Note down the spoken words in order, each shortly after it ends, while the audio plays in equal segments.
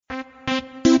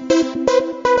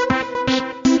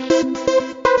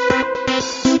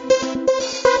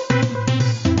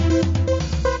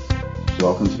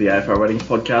the AFL Ratings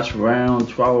Podcast, round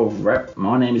 12 wrap.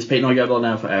 My name is Pete and I go by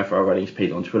now for AFL Ratings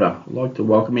Pete on Twitter. I'd like to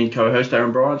welcome in co-host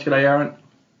Aaron Bryant. G'day, Aaron.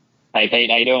 Hey,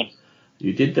 Pete. How you doing?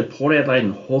 You did the Port Adelaide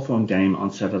and Hawthorn game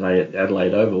on Saturday at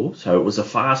Adelaide Oval, so it was a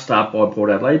fast start by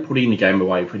Port Adelaide, putting the game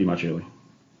away pretty much early.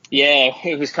 Yeah,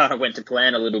 it was kind of went to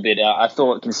plan a little bit. I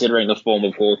thought, considering the form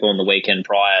of Hawthorn the weekend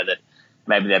prior, that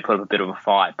maybe they'd put up a bit of a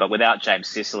fight. But without James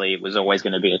Sicily, it was always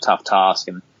going to be a tough task,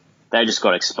 and they just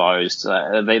got exposed.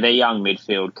 Their young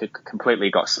midfield completely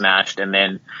got smashed, and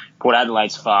then Port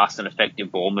Adelaide's fast and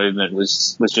effective ball movement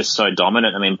was just so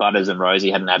dominant. I mean, Butters and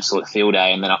Rosie had an absolute field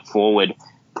day, and then up forward,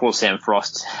 poor Sam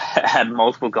Frost had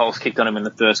multiple goals kicked on him in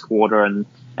the first quarter, and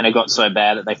it got so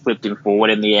bad that they flipped him forward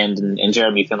in the end, and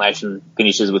Jeremy Finlayson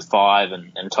finishes with 5,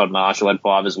 and Todd Marshall had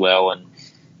 5 as well. And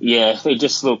yeah, it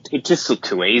just looked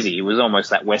too easy. It was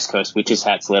almost that West Coast Witches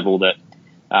Hats level that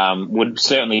would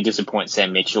certainly disappoint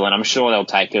Sam Mitchell, and I'm sure they'll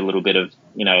take a little bit of,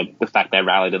 the fact they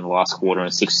rallied in the last quarter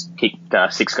and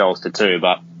kicked 6 goals to 2,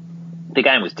 but the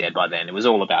game was dead by then. It was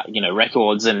all about,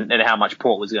 records and how much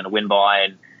Port was going to win by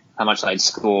and how much they'd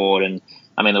scored. And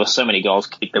I mean, there were so many goals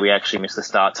kicked that we actually missed the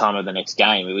start time of the next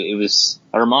game. It was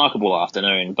a remarkable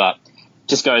afternoon, but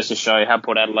just goes to show how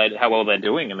Port Adelaide, how well they're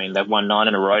doing. I mean, they've won 9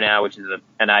 in a row now, which is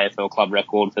an AFL club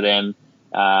record for them.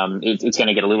 It's going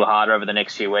to get a little harder over the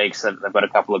next few weeks. They've got a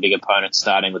couple of big opponents,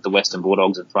 starting with the Western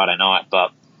Bulldogs on Friday night,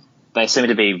 but they seem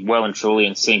to be well and truly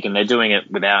in sync, and they're doing it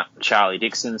without Charlie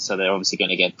Dixon, so they're obviously going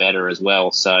to get better as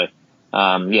well. So,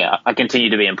 I continue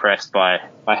to be impressed by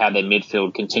how their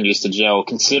midfield continues to gel,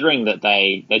 considering that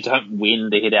they don't win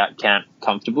the hit-out count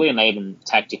comfortably, and they even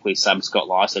tactically sub Scott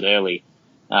Lycett early.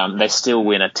 They still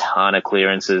win a ton of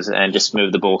clearances and just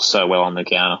move the ball so well on the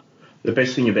counter. The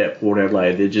best thing about Port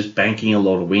Adelaide, they're just banking a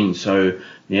lot of wins. So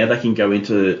now they can go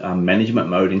into management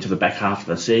mode into the back half of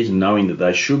the season, knowing that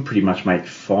they should pretty much make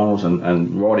finals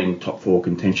and right in top 4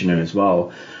 contention there as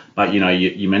well. But,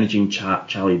 you're managing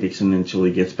Charlie Dixon until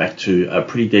he gets back to a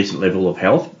pretty decent level of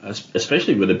health,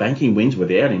 especially with the banking wins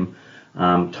without him.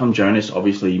 Tom Jonas,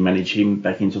 obviously, you manage him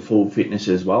back into full fitness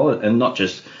as well, and not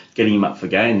just getting him up for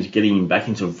games, getting him back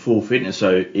into full fitness.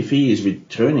 So if he is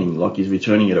returning, like he's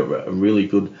returning at a really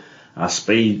good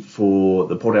speed for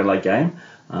the Port Adelaide game,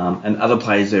 and other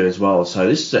players there as well.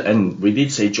 So and we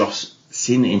did see Josh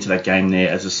Sin into that game there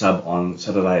as a sub on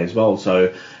Saturday as well.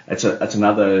 So it's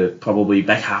another probably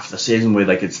back half of the season where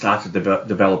they could start to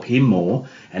develop him more.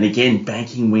 And again,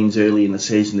 banking wins early in the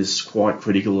season is quite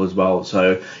critical as well.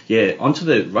 So yeah, onto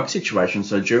the ruck situation.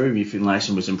 So Jeremy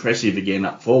Finlayson was impressive again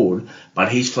up forward,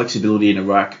 but his flexibility in a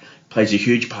ruck plays a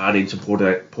huge part into Port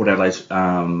Adelaide's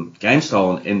game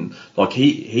style, and like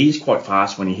he's quite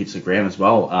fast when he hits the ground as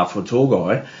well for a tall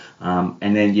guy.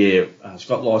 And then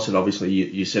Scott Lycett, obviously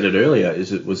you said it earlier,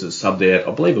 was a sub there.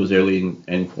 I believe it was early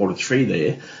in quarter 3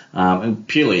 there, and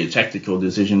purely a tactical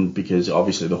decision because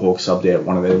obviously the Hawks subbed out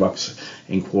one of their rucks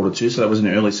in quarter 2, so that was an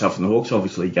early sub from the Hawks.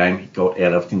 Obviously, game got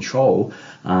out of control,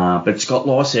 but Scott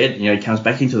Lycett, comes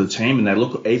back into the team, and they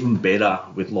look even better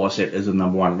with Lycett as the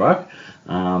number 1 ruck.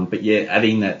 But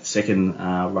adding that second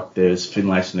ruck there is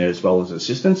Finlayson there as well as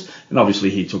assistants, and obviously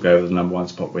he took over the number 1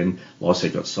 spot when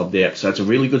Lycett got subbed out. So it's a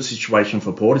really good situation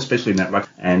for Port, especially in that ruck,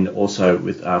 and also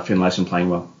with Finlayson playing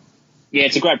well. Yeah,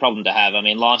 it's a great problem to have. I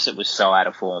mean, Lycett was so out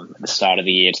of form at the start of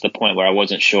the year to the point where I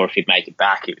wasn't sure if he'd make it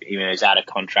back. He was out of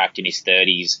contract in his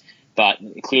 30s, but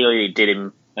clearly it did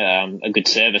him a good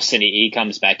service, and he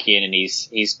comes back in and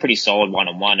he's pretty solid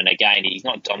one-on-one. And again, he's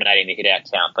not dominating the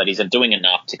hit-out count, but he's doing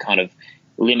enough to kind of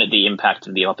limit the impact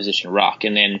of the opposition ruck.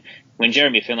 And then when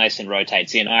Jeremy Finlayson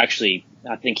rotates in, I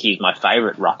think he's my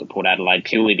favourite ruck at Port Adelaide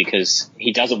purely because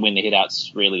he doesn't win the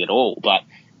hit-outs really at all, but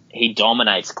he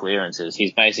dominates clearances.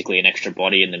 He's basically an extra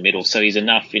body in the middle, so he's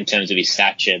enough in terms of his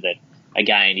stature that,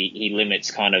 again, he limits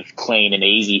kind of clean and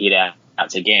easy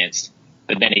hit-outs against,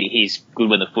 but then he's good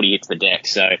when the footy hits the deck.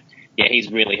 So, yeah,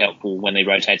 he's really helpful when he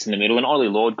rotates in the middle. And Ollie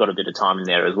Lord got a bit of time in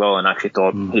there as well, and I actually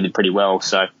thought he did pretty well.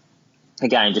 So,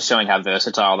 again, just showing how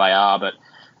versatile they are. But,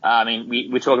 I mean,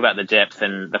 we talk about the depth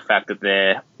and the fact that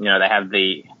they have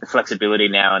the flexibility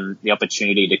now and the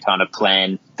opportunity to kind of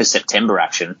plan for September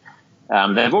action.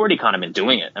 They've already kind of been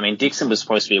doing it. I mean, Dixon was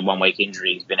supposed to be a 1-week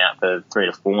injury. He's been out for 3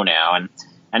 to 4 now.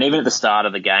 And even at the start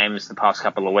of the games the past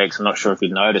couple of weeks, I'm not sure if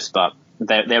you've noticed, but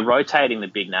they're rotating the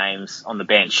big names on the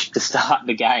bench to start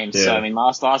the game. Yeah. So, I mean,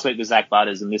 last week was Zach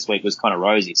Butters and this week was Connor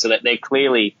Rosie. So that they're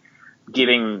clearly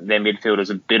giving their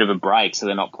midfielders a bit of a break so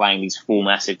they're not playing these full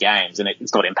massive games, and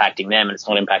it's not impacting them and it's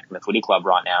not impacting the footy club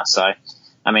right now. So,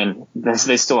 I mean,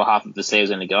 there's still a half of the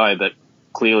season to go, but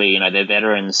clearly, their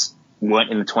veterans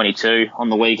weren't in the 22 on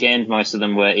the weekend. Most of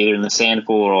them were either in the sand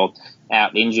floor or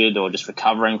out injured or just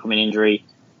recovering from an injury.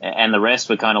 and the rest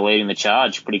were kind of leading the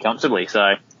charge pretty comfortably.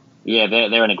 So, yeah,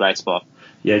 they're in a great spot.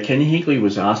 Yeah, Kenny Hinkley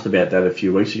was asked about that a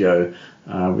few weeks ago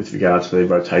with regards to the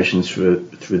rotations through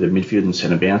the midfield and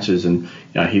centre bounces, and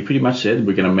he pretty much said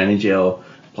we're going to manage our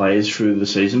players through the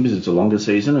season because it's a longer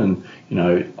season,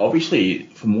 and obviously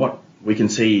from what we can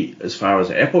see as far as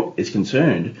Apple is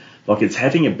concerned, like it's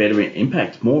having a better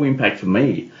impact, more impact for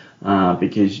me,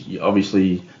 because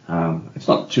obviously it's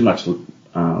not too much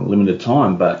limited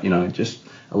time, but just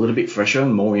a little bit fresher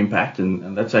and more impact,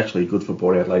 and that's actually good for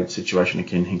Port Adelaide's situation of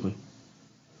Ken Hinkley.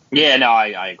 Yeah, no,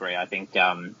 I agree. I think,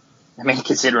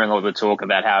 considering all the talk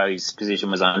about how his position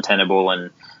was untenable,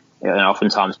 and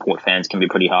oftentimes Port fans can be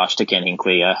pretty harsh to Ken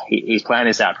Hinkley, he's planned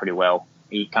this out pretty well.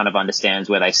 He kind of understands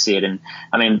where they sit, and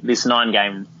this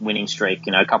 9-game winning streak,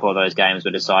 a couple of those games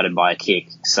were decided by a kick,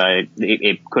 so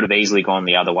it could have easily gone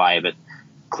the other way, but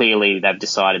clearly they've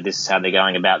decided this is how they're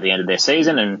going about the end of their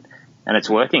season, and it's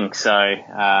working. So,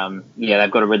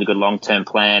 they've got a really good long-term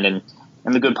plan, and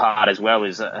the good part as well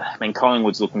is,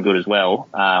 Collingwood's looking good as well,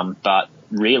 but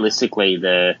realistically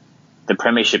the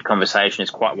premiership conversation is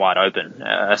quite wide open,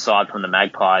 aside from the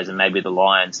Magpies and maybe the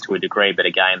Lions to a degree, but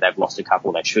again, they've lost a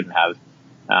couple they shouldn't have.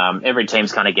 Every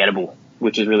team's kind of gettable,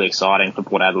 which is really exciting for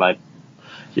Port Adelaide.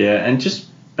 Yeah, and just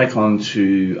back on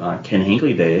to Ken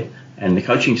Hinkley there and the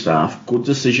coaching staff, good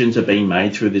decisions are being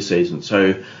made through this season.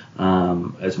 So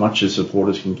as much as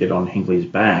supporters can get on Hinkley's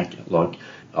back, like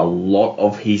a lot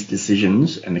of his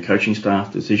decisions and the coaching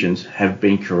staff decisions have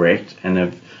been correct and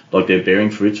they're bearing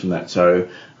fruits from that. So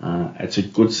it's a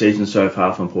good season so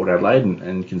far from Port Adelaide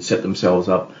and can set themselves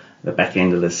up the back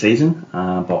end of the season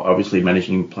by obviously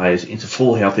managing players into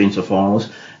full health into finals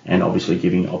and obviously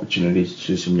giving opportunities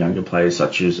to some younger players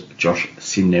such as Josh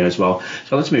Sim there as well.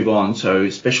 So let's move on. So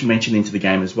special mention into the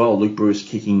game as well, Luke Bruce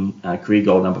kicking career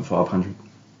goal number 500.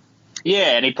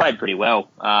 Yeah, and he played pretty well.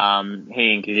 He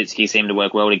and Kazitsky seemed to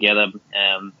work well together.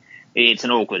 It's an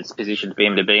awkward position for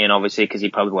him to be in, obviously, because he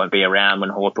probably won't be around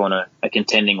when Hawthorn are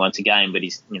contending once again. But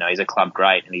he's a club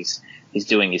great, and he's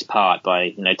doing his part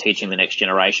by teaching the next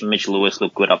generation. Mitch Lewis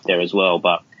looked good up there as well,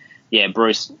 but yeah,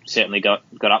 Bruce certainly got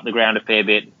up the ground a fair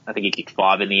bit. I think he kicked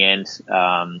 5 in the end.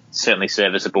 Certainly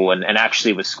serviceable, and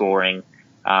actually was scoring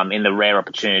in the rare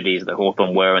opportunities that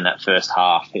Hawthorn were in that first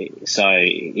half. So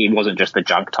he wasn't just the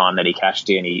junk time that he cashed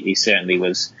in. He certainly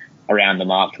was around the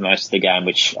mark for most of the game,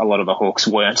 which a lot of the Hawks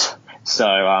weren't.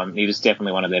 So he was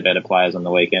definitely one of their better players on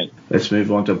the weekend. Let's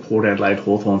move on to Port Adelaide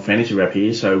Hawthorn fantasy wrap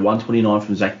here. So 129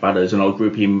 from Zach Butters, and I'll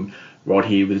group him right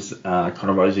here with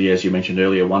Connor Rozee, as you mentioned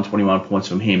earlier. 121 points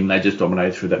from him. They just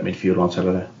dominated through that midfield on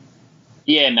Saturday.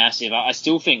 Yeah, massive. I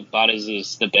still think Butters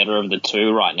is the better of the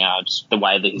two right now. Just the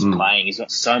way that he's playing, he's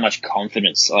got so much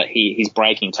confidence. Like he's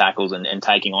breaking tackles and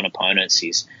taking on opponents.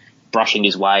 He's brushing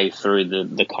his way through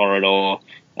the corridor.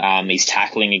 He's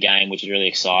tackling again, which is really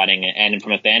exciting. And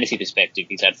from a fantasy perspective,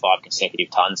 he's had 5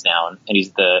 consecutive tons now, and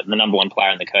he's the number 1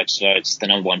 player in the coach's votes, the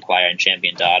number 1 player in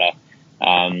champion data.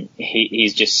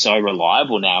 He's just so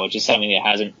reliable now, which is something that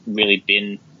hasn't really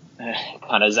been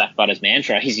kind of Zach Butters'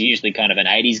 mantra. He's usually kind of an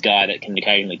 80s guy that can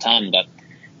occasionally ton, but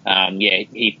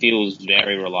he feels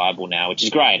very reliable now, which is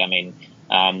great.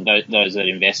 Those that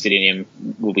invested in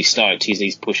him will be stoked.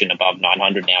 He's pushing above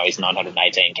 900 now. He's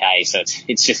 918k, so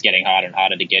it's just getting harder and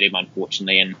harder to get him,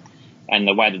 unfortunately. And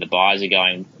the way that the buys are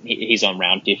going, he's on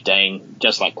round 15,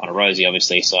 just like Connor Rozee,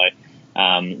 obviously. So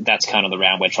that's kind of the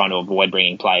round we're trying to avoid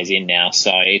bringing players in now.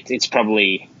 So it's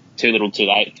probably too little too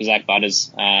late for Zach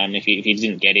Butters. If you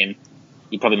didn't get him,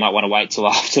 you probably might want to wait till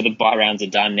after the bye rounds are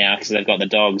done now, because they've got the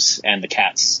Dogs and the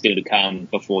Cats still to come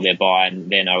before their bye, and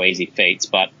they're no easy feats.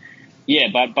 But yeah,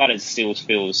 Butters still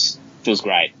feels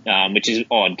great, which is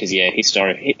odd because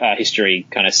history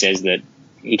kind of says that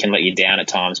he can let you down at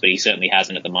times, but he certainly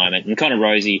hasn't at the moment. And Connor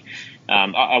Rozee,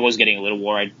 I was getting a little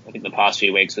worried. I think the past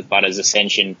few weeks with Butters'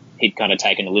 ascension, he'd kind of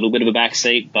taken a little bit of a back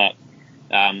seat, but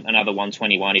another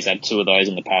 121. He's had 2 of those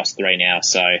in the past 3 now.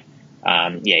 So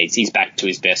he's back to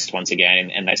his best once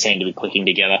again, and they seem to be clicking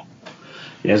together.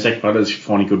 Yeah, Zach Butters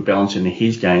finding good balance in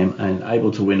his game and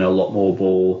able to win a lot more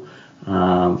ball.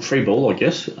 Free ball, I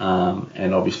guess,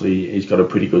 and obviously he's got a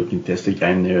pretty good contested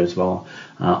game there as well.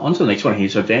 On to the next one here.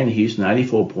 So Dan Houston,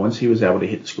 84 points. He was able to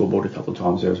hit the scoreboard a couple of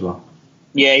times there as well.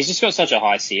 Yeah, he's just got such a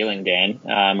high ceiling, Dan.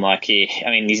 He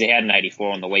had an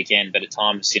 84 on the weekend, but at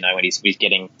times, when he's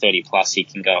getting 30 plus, he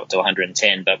can go up to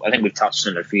 110. But I think we've touched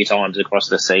on it a few times across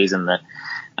the season that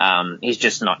he's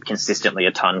just not consistently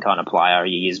a ton kind of player.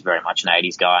 He is very much an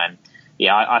 80s guy, and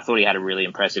I thought he had a really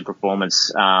impressive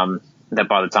performance. that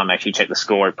by the time I actually checked the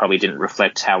score, it probably didn't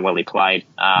reflect how well he played.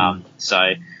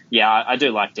 So, yeah, I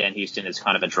do like Dan Houston as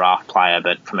kind of a draft player,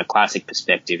 but from a classic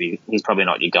perspective, he's probably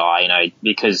not your guy,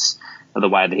 because of the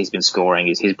way that he's been scoring.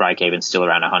 His break-even's still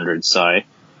around 100, so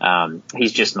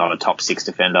he's just not a top 6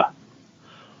 defender.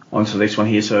 On to the next one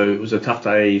here. So it was a tough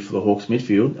day for the Hawks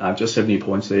midfield. Just 70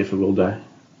 points there for Will Day.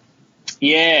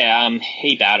 Yeah,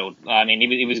 he battled. I mean,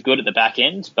 he was good at the back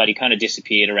end, but he kind of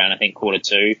disappeared around, I think, quarter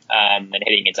 2. And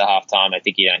heading into half-time, I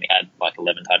think he only had like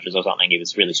 11 touches or something. He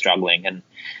was really struggling.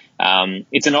 And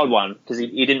it's an odd one because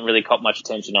he didn't really cop much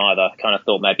attention either. Kind of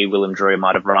thought maybe Willem Drew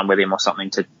might have run with him or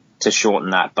something to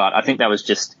shorten that. But I think that was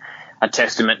just a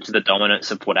testament to the dominance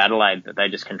of Port Adelaide, that they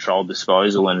just controlled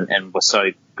disposal and were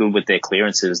so good with their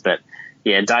clearances that,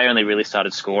 yeah, Day only really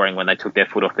started scoring when they took their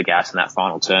foot off the gas in that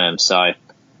final term. So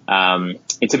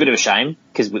it's a bit of a shame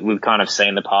because we've kind of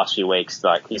seen the past few weeks,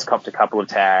 like he's copped a couple of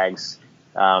tags,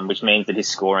 which means that his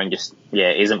scoring just,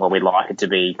 isn't what we'd like it to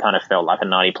be. Kind of felt like a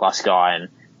 90-plus guy,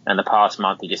 and the past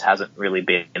month he just hasn't really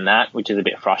been that, which is a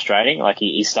bit frustrating. Like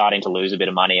he's starting to lose a bit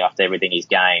of money after everything he's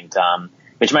gained,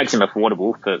 which makes him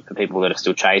affordable for people that are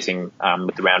still chasing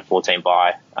with the round 14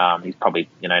 bye. He's probably,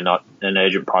 not an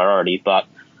urgent priority, but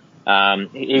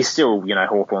he's still,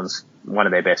 Hawthorn's one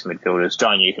of their best midfielders.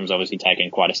 John Newcomb's obviously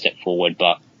taken quite a step forward,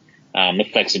 but the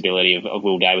flexibility of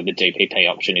Will Day with the DPP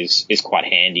option is quite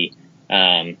handy.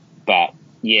 But,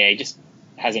 he just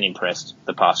hasn't impressed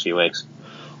the past few weeks.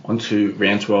 On to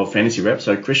round 12 fantasy rep.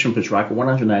 So Christian Petrarca,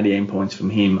 188 points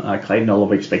from him. Clayton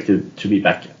Oliver expected to be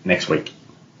back next week.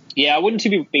 Yeah, I wouldn't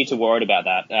be too worried about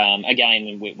that.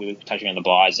 Again, we were touching on the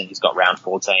buys, and he's got round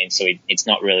 14, so it's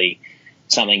not really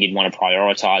something you'd want to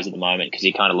prioritise at the moment because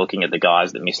you're kind of looking at the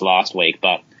guys that missed last week.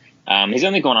 But he's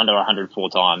only gone under 104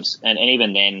 times, and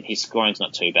even then, his scoring's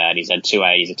not too bad. He's had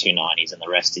 280s and 290s, and the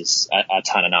rest is a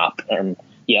ton and up. And,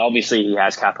 obviously he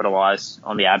has capitalised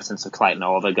on the absence of Clayton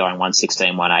Oliver going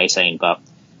 116, 118, but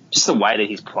just the way that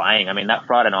he's playing. I mean, that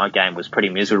Friday night game was pretty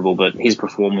miserable, but his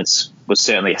performance was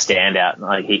certainly a standout.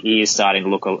 Like he is starting to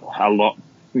look a lot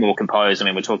more composed. I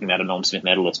mean, we're talking about a Norm Smith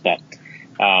medalist, but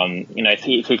if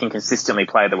he can consistently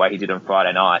play the way he did on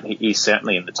Friday night, he's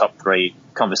certainly in the top 3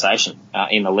 conversation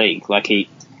in the league. Like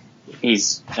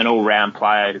he's an all-round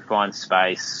player who finds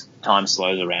space, time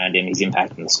slows around him, he's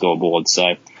impacting the scoreboard.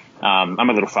 So I'm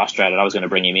a little frustrated. I was going to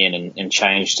bring him in and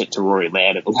changed it to Rory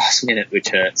Laird at the last minute, which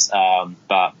hurts.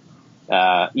 But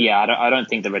I don't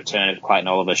think the return of Clayton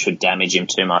Oliver should damage him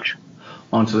too much.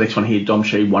 On to the next one here, Dom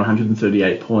Sheed,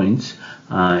 138 points.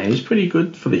 It was pretty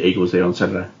good for the Eagles there on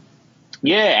Saturday.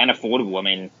 Yeah, and affordable. I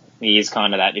mean, he is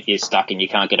kind of that. If you're stuck and you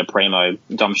can't get a primo,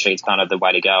 Dom Sheed's kind of the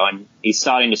way to go. And he's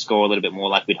starting to score a little bit more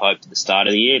like we'd hoped at the start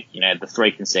of the year. The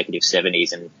 3 consecutive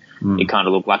 70s, and it kind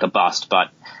of looked like a bust. But,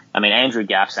 I mean, Andrew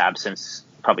Gaff's absence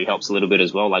probably helps a little bit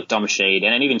as well, like Dom Sheed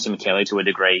and even Tim Kelly to a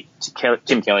degree.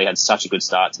 Tim Kelly had such a good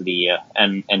start to the year,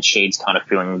 and Sheed's kind of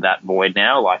filling that void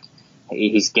now. Like,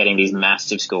 he's getting these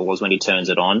massive scores when he turns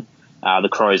it on. The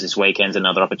Crows this weekend's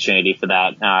another opportunity for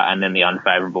that, and then the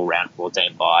unfavourable round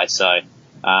 14 bye. So,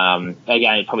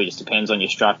 again, it probably just depends on your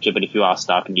structure, but if you are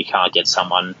stuck and you can't get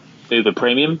someone uber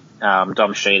premium,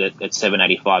 Dom Sheed at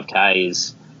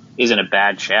 785k isn't a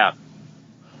bad shout.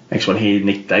 Next one here,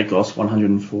 Nick Dacos,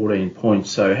 114 points.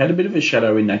 So had a bit of a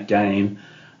shadow in that game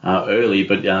early,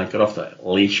 but got off the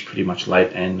leash pretty much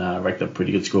late and racked up a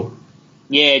pretty good score.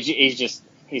 Yeah,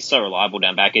 he's so reliable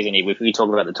down back, isn't he? We talk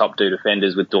about the top 2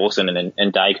 defenders with Dawson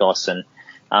and Dacos,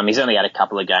 and he's only had a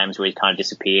couple of games where he's kind of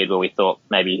disappeared, where we thought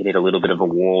maybe he'd hit a little bit of a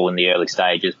wall in the early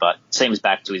stages, but seems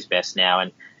back to his best now,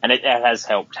 and it has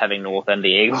helped having North and the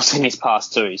Eagles in his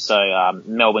past too. So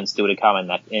Melbourne's still to come in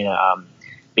that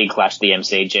big clash to the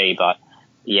MCG, but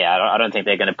I don't think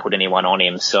they're going to put anyone on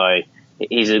him. So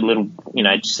he's a little,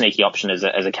 sneaky option as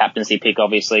a captaincy pick.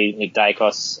 Obviously, Nick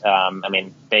Dacos.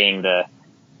 Being the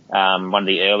one of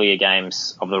the earlier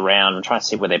games of the round. I'm trying to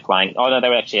see where they're playing. Oh no,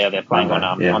 they're playing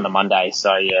on the Monday.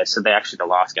 So they're actually the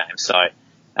last game. So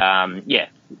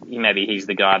maybe he's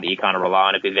the guy that you kind of rely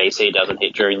on if your VC doesn't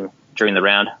hit during the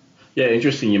round. Yeah,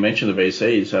 interesting. You mentioned the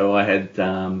VC. So I had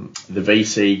the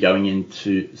VC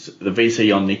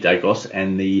on Nick Dacos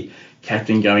and the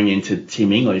captain going into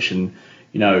Tim English. And,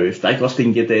 if Dacos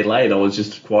didn't get there late, I was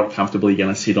just quite comfortably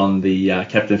going to sit on the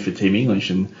captain for Tim English.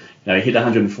 And, hit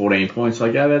 114 points.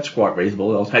 Like, that's quite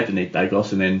reasonable. I'll take the Nick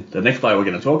Dacos. And then the next player we're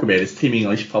going to talk about is Tim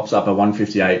English pops up at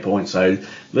 158 points. So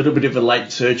a little bit of a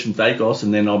late search from Dacos,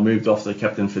 and then I moved off the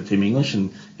captain for Tim English.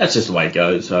 And that's just the way it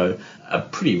goes. So a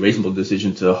pretty reasonable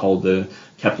decision to hold the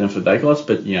captain for Dacos.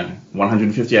 But,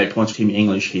 158 points, Tim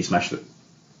English, he smashed it.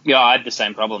 Yeah, I had the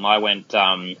same problem. I went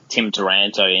Tim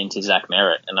Taranto into Zach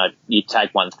Merritt, and you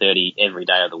take 130 every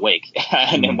day of the week,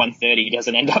 and then 130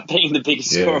 doesn't end up being the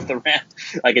biggest score of the round.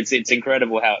 Like it's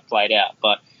incredible how it played out.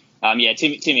 But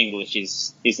Tim English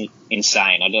is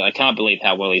insane. I can't believe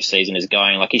how well his season is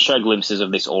going. Like he showed glimpses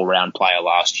of this all-round player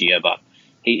last year, but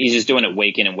he's just doing it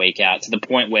week in and week out to the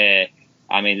point where,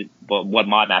 I mean, what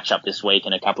my matchup this week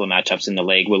and a couple of matchups in the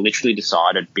league were literally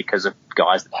decided because of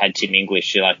guys that had Tim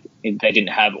English. Like they didn't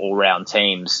have all-round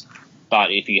teams,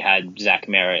 but if you had Zach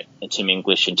Merritt, Tim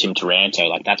English, and Tim Taranto,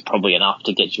 like that's probably enough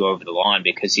to get you over the line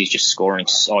because he's just scoring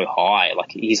so high.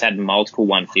 Like he's had multiple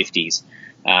 150s,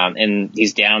 and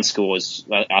his down scores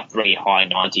are 3 high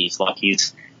 90s. Like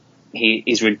he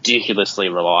is ridiculously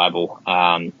reliable.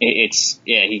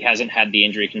 He hasn't had the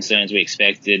injury concerns we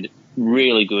expected.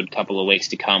 Really good couple of weeks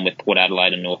to come with Port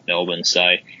Adelaide and North Melbourne.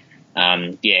 So,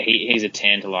 he's a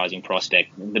tantalising prospect.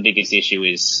 The biggest issue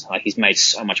is like he's made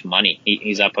so much money.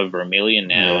 He's up over $1 million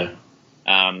now.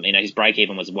 Yeah. His break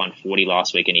even was 140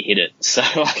 last week and he hit it. So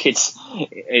like it's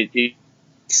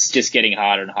just getting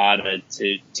harder and harder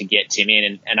to get Tim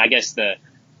in. And I guess the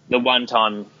one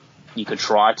time you could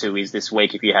try to is this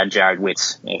week if you had Jared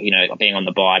Witts, being on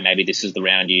the bye. Maybe this is the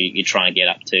round you try and get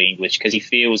up to English because he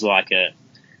feels like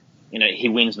he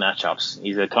wins matchups.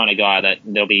 He's the kind of guy that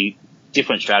there'll be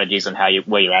different strategies on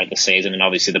where you're at the season, and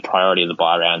obviously the priority of the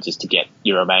bye rounds is to get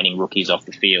your remaining rookies off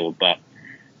the field. But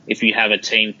if you have a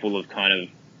team full of kind of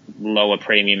lower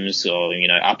premiums or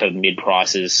upper mid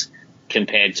prices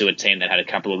compared to a team that had a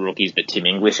couple of rookies but Tim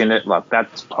English in it, like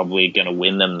that's probably going to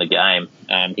win them the game.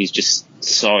 He's just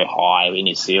so high in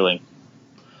his ceiling.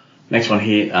 Next one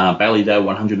here, Bailey Dale,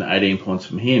 118 points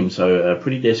from him. So a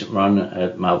pretty decent run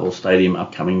at Marvel Stadium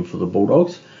upcoming for the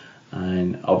Bulldogs.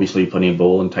 And obviously plenty of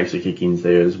ball and takes the kick-ins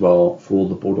there as well for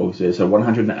the Bulldogs there. So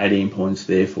 118 points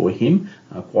there for him.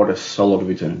 Quite a solid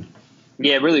return.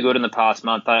 Yeah, really good in the past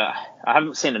month. I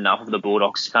haven't seen enough of the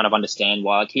Bulldogs to kind of understand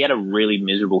why. Like, he had a really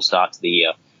miserable start to the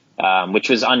year, which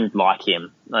was unlike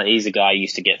him. He's a guy who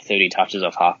used to get 30 touches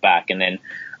off half-back, and then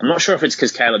I'm not sure if it's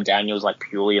because Caleb Daniels like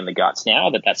purely in the guts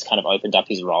now that's kind of opened up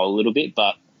his role a little bit.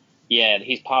 But yeah,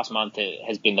 his past month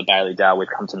has been the Bailey Dale we've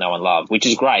come to know and love, which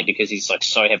is great because he's like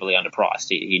so heavily underpriced.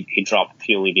 He dropped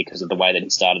purely because of the way that he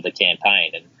started the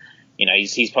campaign, and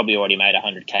he's probably already made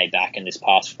 100k back in this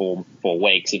past four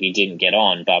weeks if he didn't get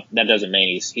on. But that doesn't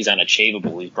mean he's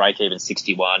unachievable. His break even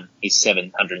 61, he's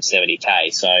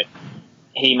 770k. So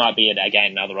he might be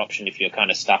again another option if you're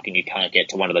kind of stuck and you can't get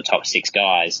to one of the top 6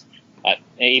 guys.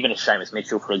 Even if Seamus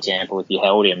Mitchell, for example, if you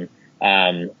held him,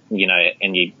 and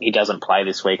he doesn't play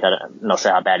this week, I'm not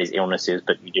sure how bad his illness is,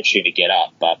 but you assume he'd get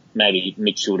up. But maybe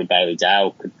Mitchell to Bailey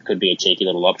Dale could be a cheeky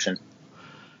little option.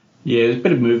 Yeah, there's a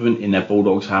bit of movement in that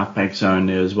Bulldogs halfback zone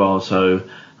there as well. So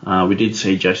we did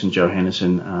see Jason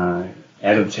Johannesson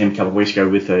out of the team a couple of weeks ago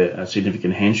with a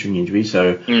significant hamstring injury.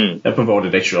 So that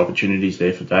provided extra opportunities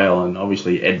there for Dale. And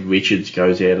obviously Ed Richards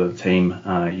goes out of the team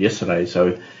yesterday.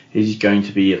 So he's going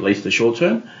to be at least the short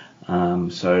term.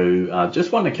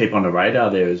 Just want to keep on the radar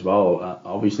there as well.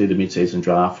 Obviously the mid-season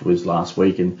draft was last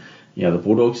week, and the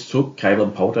Bulldogs took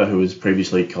Caleb Poulter, who was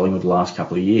previously at Collingwood the last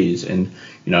couple of years, and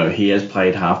he has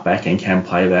played halfback and can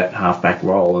play that halfback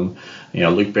role. And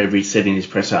Luke Beveridge said in his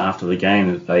presser after the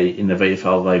game that in the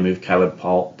VFL they moved Caleb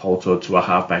Poulter to a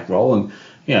halfback role, and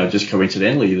just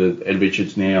coincidentally that Ed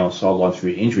Richards now sidelined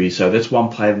through injury, so that's one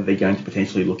player that they're going to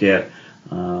potentially look at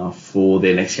for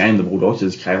their next game, the Bulldogs,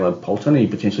 is Caleb Poulter. He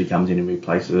potentially comes in and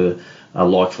replaces a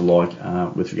like for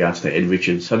like with regards to Ed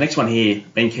Richards. So next one here,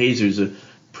 Ben Keays, who's a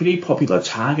pretty popular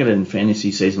target in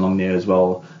fantasy season long there as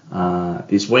well.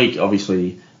 This week,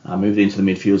 obviously, moved into the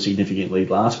midfield significantly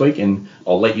last week, and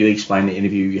I'll let you explain the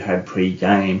interview you had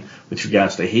pre-game with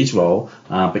regards to his role.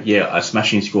 But yeah, a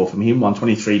smashing score from him,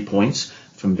 123 points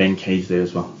from Ben Keays there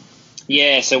as well.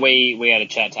 Yeah, so we had a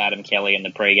chat to Adam Kelly in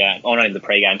the pre-game. Oh, not in the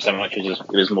pre-game so much, it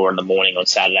was more in the morning on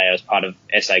Saturday as part of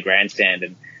SA Grandstand.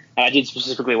 And I did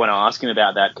specifically want to ask him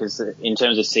about that because in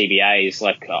terms of CBAs,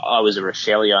 like I was a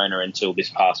Rochelle owner until this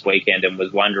past weekend and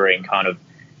was wondering kind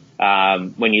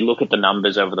of when you look at the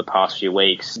numbers over the past few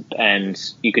weeks, and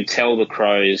you could tell the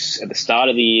Crows at the start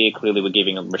of the year clearly were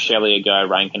giving Rochelle a go,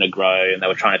 Rankin a go, and they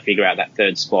were trying to figure out that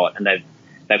third spot, and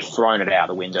they've thrown it out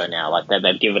the window now. Like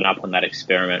they've given up on that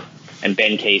experiment. And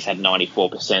Ben Keays had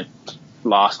 94%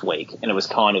 last week, and it was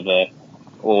kind of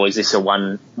or is this a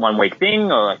one week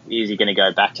thing, or is he going to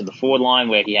go back to the forward line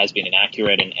where he has been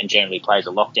inaccurate and generally plays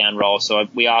a lockdown role? So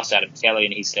we asked Adam Kelly,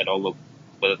 and he said, "Oh look,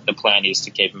 well, the plan is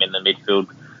to keep him in the midfield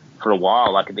for a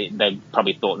while." Like they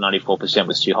probably thought 94%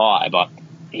 was too high, but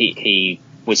he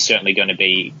was certainly going to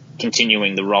be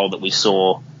continuing the role that we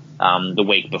saw the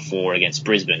week before against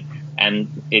Brisbane.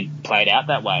 And it played out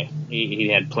that way. He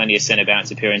had plenty of centre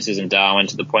bounce appearances in Darwin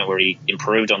to the point where he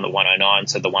improved on the 109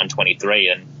 to the 123.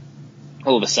 And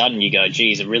all of a sudden you go, gee,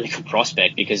 he's a really good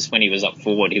prospect, because when he was up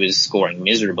forward, he was scoring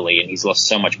miserably and he's lost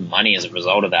so much money as a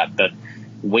result of that. But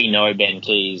we know Ben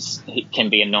Keays can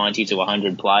be a 90 to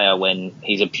 100 player when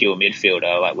he's a pure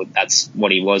midfielder. Like, that's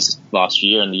what he was last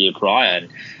year and the year prior.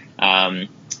 And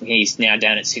he's now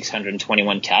down at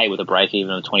 621k with a break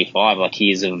even of 25. Like, he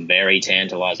is a very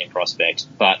tantalising prospect,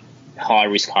 but high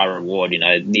risk, high reward. You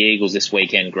know, the Eagles this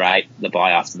weekend, great. The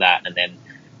bye after that, and then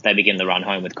they begin the run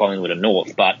home with Collingwood and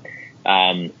North. But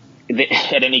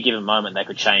at any given moment, they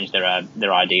could change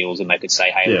their ideals, and they could say,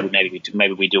 hey,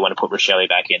 maybe we do want to put Rochelle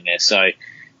back in there. So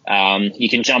you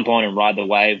can jump on and ride the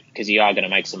wave, because you are going to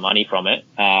make some money from it.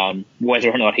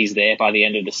 Whether or not he's there by the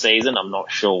end of the season, I'm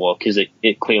not sure, because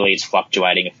it clearly is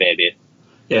fluctuating a fair bit.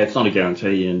 Yeah, it's not a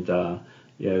guarantee.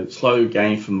 And slow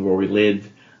game from Rory Laird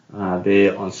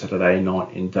there on Saturday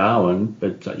night in Darwin.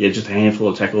 But just a handful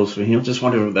of tackles for him. I just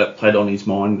wonder if that played on his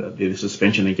mind, the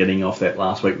suspension and getting off that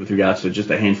last week, with regards to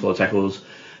just a handful of tackles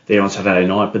there on Saturday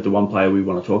night. But the one player we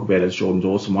want to talk about is Jordan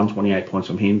Dawson. 128 points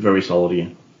from him. Very solid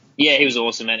again. Yeah, he was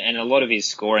awesome, and a lot of his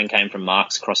scoring came from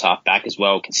marks across half back as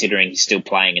well, considering he's still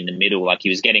playing in the middle. Like, he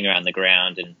was getting around the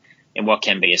ground, and in what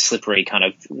can be a slippery kind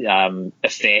of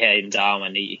affair in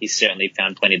Darwin, he certainly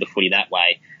found plenty of the footy that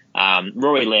way.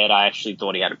 Rory Laird, I actually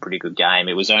thought he had a pretty good game.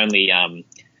 It was only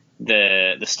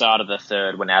the start of the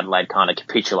third, when Adelaide kind of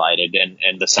capitulated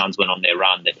and the Suns went on their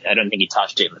run, that I don't think he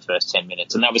touched it in the first 10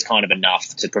 minutes, and that was kind of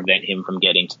enough to prevent him from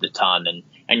getting to the ton.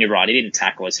 And you're right, he didn't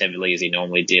tackle as heavily as he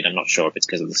normally did. I'm not sure if it's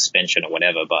because of the suspension or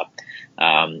whatever, but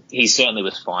he certainly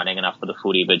was finding enough for the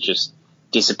footy, but just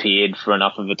disappeared for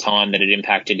enough of a time that it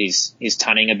impacted his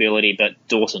tunning ability. But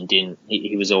Dawson didn't.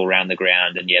 He was all around the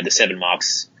ground, and the 7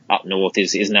 marks up north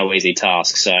is no easy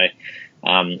task. So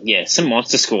some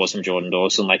monster scores from Jordan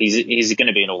Dawson. Like, he's going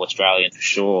to be an All-Australian for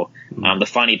sure. The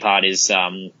funny part is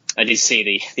I did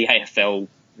see the AFL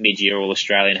mid-year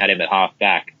All-Australian had him at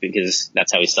half-back, because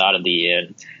that's how he started the year.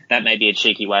 And that may be a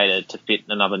cheeky way to fit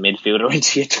another midfielder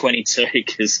into your 22,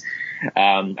 because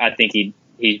I think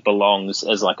he belongs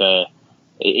as like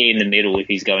in the middle if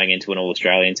he's going into an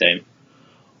All-Australian team.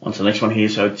 On to the next one here.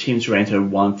 So Tim Taranto,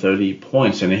 130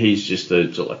 points, and he's just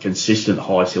a consistent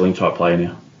high-ceiling type player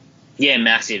now. Yeah,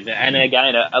 massive. And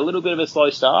again, a little bit of a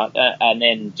slow start, and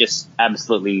then just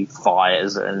absolutely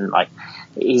fires. And like,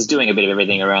 he's doing a bit of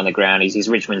everything around the ground. He's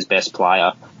Richmond's best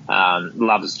player.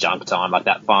 Loves junk time. Like,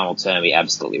 that final term, he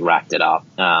absolutely racked it up.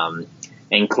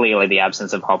 And clearly the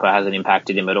absence of Hopper hasn't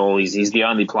impacted him at all. He's the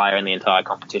only player in the entire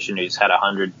competition who's had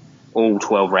 100 all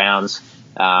 12 rounds.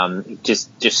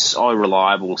 Just so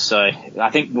reliable. So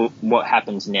I think what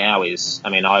happens now is,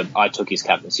 I took his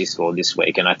captaincy score this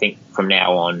week, and I think from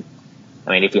now on,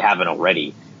 if you haven't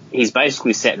already, he's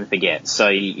basically set and forget. So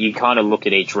you kind of look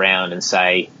at each round and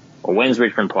say, well, when's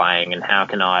Richmond playing, and how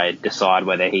can I decide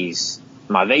whether he's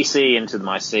my VC into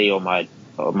my C or my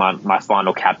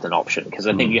final captain option? Because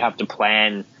I think you have to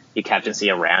plan your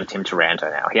captaincy around Tim Taranto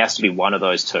now. He has to be one of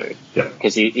those two,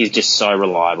 because he's just so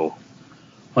reliable.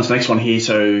 On to the next one here.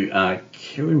 So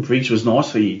Kieran Briggs was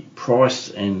nicely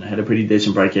priced and had a pretty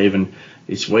decent break even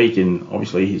this week, and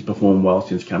obviously he's performed well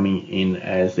since coming in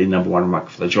as the number one ruck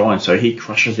for the Giants. So he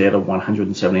crushes out of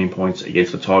 117 points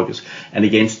against the Tigers and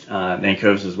against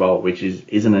Nankervis as well, which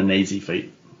isn't an easy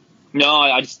feat. No,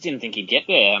 I just didn't think he'd get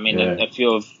there. A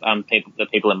few of the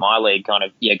people in my league kind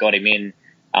of got him in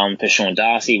for Sean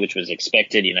Darcy, which was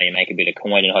expected. You make a bit of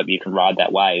coin and hope you can ride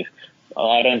that wave.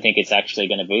 I don't think it's actually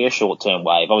going to be a short-term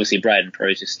wave. Obviously, Braden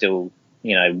Bruce is still,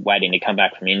 waiting to come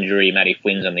back from injury. Matty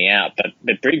Flynn's on the out, but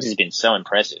Briggs has been so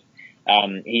impressive.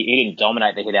 He didn't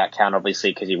dominate the hit-out count,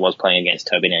 obviously, because he was playing against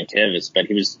Toby Nankervis, but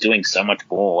he was doing so much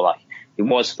more. Like, he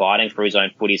was fighting for his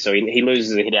own footy, so he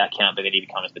loses the hit-out count, but then he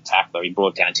becomes the tackler. He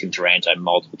brought down Tim Taranto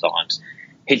multiple times,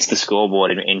 hits the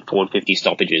scoreboard in 450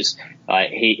 stoppages.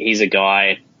 He's a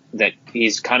guy that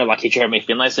he's kind of like a Jeremy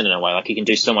Finlayson in a way. Like, he can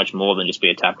do so much more than just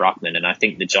be a tap ruckman, and I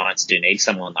think the Giants do need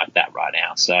someone like that right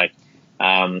now. So,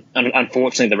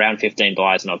 unfortunately, the round 15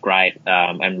 bye is not great,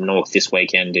 and North this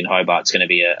weekend in Hobart's going to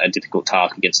be a difficult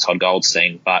task against Todd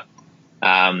Goldstein. But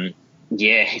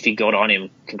if you got on him,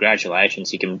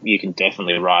 congratulations. You can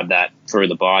definitely ride that through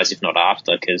the buys, if not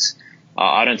after, because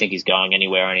I don't think he's going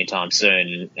anywhere anytime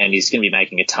soon, and he's going to be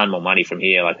making a ton more money from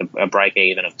here, like a break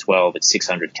even of 12 at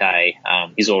 600k.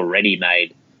 He's already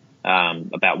made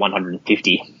about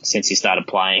 150 since he started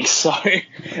playing. So, he's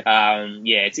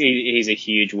a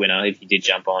huge winner if he did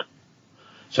jump on.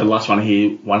 So the last one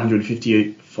here,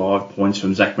 155 points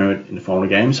from Zach Merrett in the final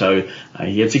game. So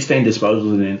he had 16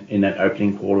 disposals in that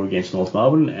opening quarter against North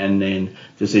Melbourne, and then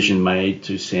decision made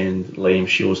to send Liam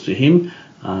Shields to him.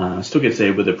 Still gets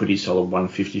there with a pretty solid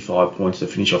 155 points to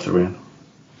finish off the round.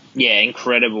 Yeah,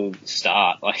 incredible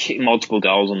start. Like multiple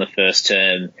goals on the first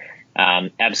term,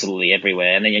 absolutely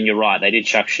everywhere. And then you're right, they did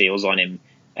chuck Shields on him.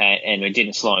 And we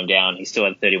didn't slow him down. He still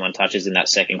had 31 touches in that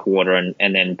second quarter,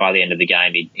 and then by the end of the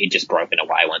game, he'd just broken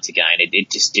away once again. It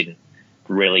just didn't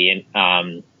really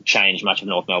change much of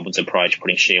North Melbourne's approach,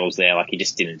 putting Shields there. Like, he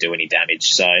just didn't do any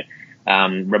damage. So,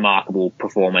 remarkable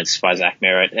performance by Zach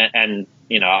Merrett. And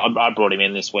you know, I brought him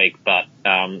in this week, but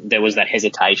there was that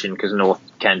hesitation because North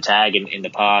can tag in the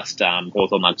past.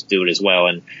 Hawthorn likes to do it as well.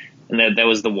 And there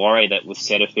was the worry that with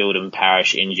Setterfield and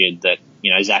Parrish injured that,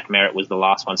 you know, Zach Merrett was the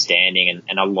last one standing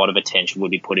and a lot of attention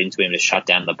would be put into him to shut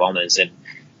down the Bombers. And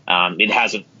it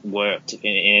hasn't worked in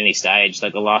any stage.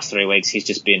 Like the last 3 weeks, he's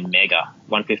just been mega.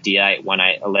 158,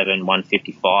 11,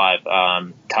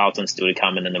 155. Carlton still to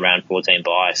come in the round 14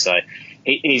 bye. So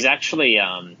he's actually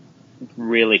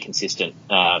really consistent.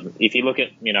 If you look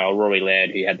at, you know, Rory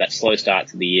Laird, who had that slow start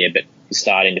to the year, but is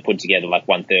starting to put together like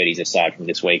 130s aside from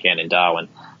this weekend in Darwin.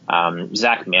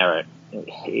 Zach Merrett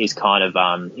is kind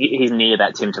of he's near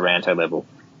that Tim Taranto level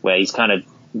where he's kind of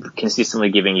consistently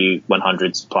giving you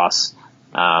 100s plus.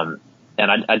 And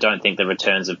I don't think the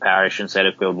returns of Parrish and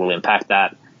Setterfield will impact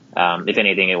that. If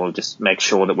anything, it will just make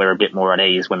sure that we're a bit more at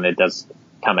ease when there does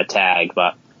come a tag.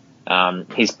 But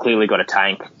he's clearly got a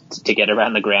tank to get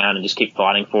around the ground and just keep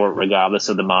fighting for it regardless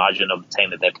of the margin of the team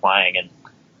that they're playing. And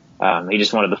he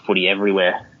just wanted the footy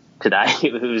everywhere today.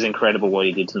 It was incredible what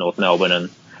he did to North Melbourne.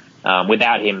 And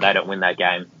without him, they don't win that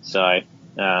game. So,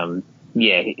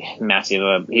 yeah,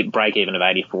 massive. Break even of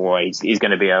 84. He's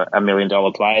going to be a $1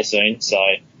 million player soon. So,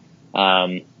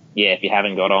 yeah, if you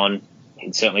haven't got on,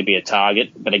 he'd certainly be a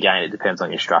target. But again, it depends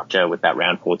on your structure with that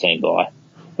round 14 bye.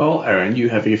 Well, Aaron, you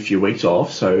have a few weeks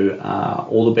off, so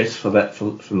all the best for that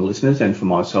from the listeners and for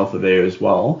myself there as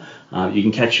well. You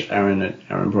can catch Aaron at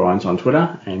Aaron Bryans on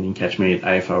Twitter, and you can catch me at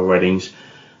AFL Ratings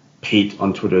Pete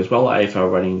on Twitter as well,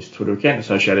 AFL Ratings Twitter account,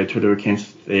 associated Twitter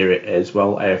accounts there as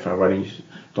well,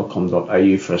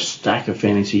 aflratings.com.au for a stack of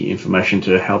fantasy information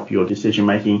to help your decision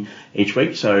making each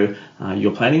week. So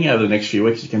your planning over the next few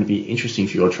weeks is going to be interesting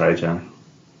for your trades, Aaron.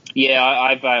 Yeah,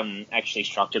 I've actually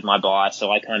structured my buy,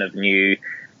 so I kind of knew,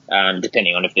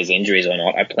 depending on if there's injuries or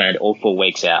not, I planned all 4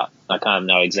 weeks out. I kind of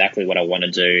know exactly what I want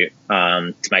to do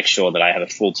to make sure that I have a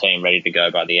full team ready to go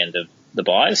by the end of the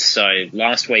buys. So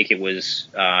last week it was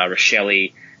Rochelle,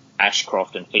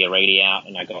 Ashcroft and Fioriti out,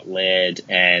 and I got Laird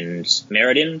and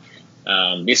Merrett in.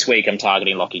 This week I'm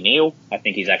targeting Lachie Neale. I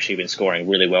think he's actually been scoring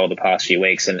really well the past few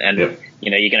weeks, and yep.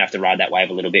 You know, you're going to have to ride that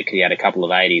wave a little bit because he had a couple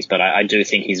of 80s, but I do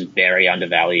think he's very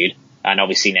undervalued, and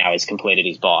obviously now he's completed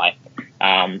his buy.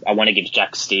 I want to give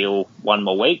Jack Steele 1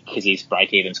 more week because his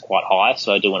break-even's quite high,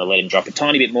 so I do want to let him drop a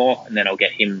tiny bit more, and then I'll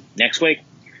get him next week.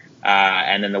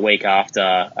 And then the week after,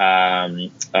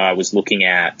 I was looking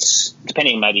at,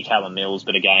 depending on maybe Callum Mills,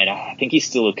 but again, I think he's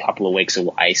still a couple of weeks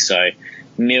away. So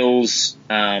Mills,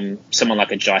 someone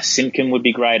like a Jai Simpkin would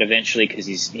be great eventually because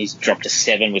he's dropped to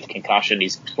 7 with concussion.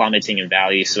 He's plummeting in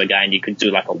value. So again, you could do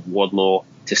like a Wardlaw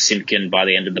to Simpkin by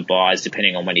the end of the buys,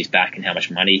 depending on when he's back and how much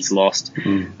money he's lost.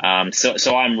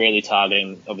 So I'm really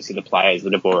targeting, obviously, the players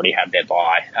that have already had their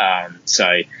buy.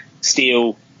 So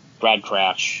Steele, Brad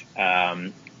Crouch,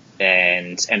 and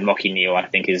Lachie Neale, I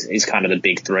think, is kind of the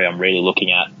big 3 I'm really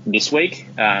looking at this week.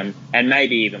 And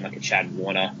maybe even like a Chad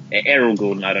Warner. Errol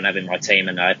Goulden, I don't have in my team,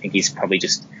 and I think he's probably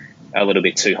just a little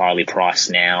bit too highly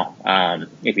priced now.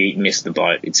 If he missed the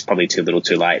boat, it's probably too little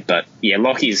too late. But yeah,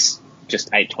 Lachie's just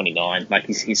 $8.29. Like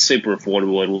he's super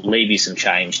affordable. It'll leave you some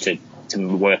change to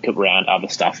work around other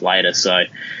stuff later. So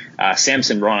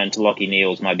Samson Ryan to Lachie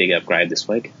Neale is my big upgrade this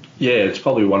week. Yeah, it's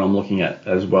probably one I'm looking at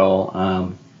as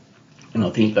well. And I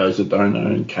think those that don't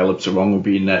own Caleb Sarong will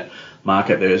be in that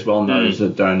market there as well. And those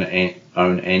that don't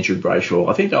own Andrew Brayshaw,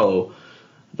 I think they'll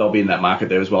be in that market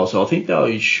there as well. So I think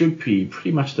they should be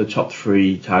pretty much the top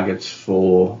 3 targets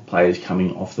for players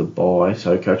coming off the bye.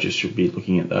 So coaches should be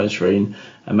looking at those 3.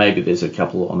 And maybe there's a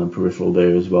couple on the peripheral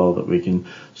there as well that we can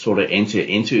sort of enter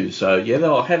into. So yeah,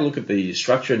 I had a look at the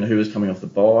structure and who was coming off the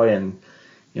bye, and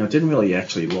I didn't really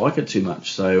actually like it too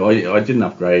much, so I didn't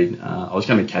upgrade. I was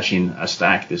going to cash in a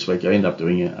stack this week. I ended up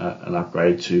doing an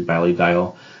upgrade to Bailey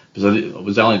Dale because it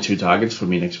was only 2 targets for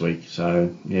me next week.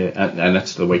 So yeah, and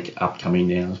that's the week upcoming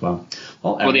now as well.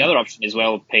 Well, the other option as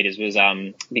well, Peters, was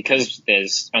because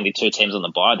there's only 2 teams on the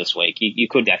bye this week, you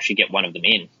could actually get one of them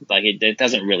in. Like it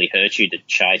doesn't really hurt you to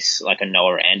chase like a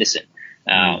Noah Anderson.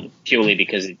 purely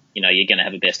because, you're going to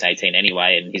have a best 18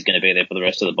 anyway, and he's going to be there for the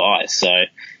rest of the bye. So,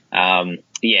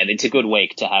 it's a good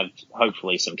week to have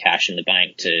hopefully some cash in the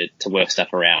bank to work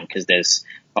stuff around, because there's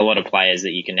a lot of players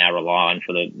that you can now rely on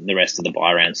for the rest of the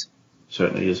bye rounds.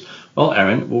 Certainly is. Well,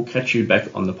 Aaron, we'll catch you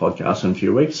back on the podcast in a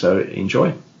few weeks, so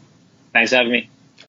enjoy. Thanks for having me.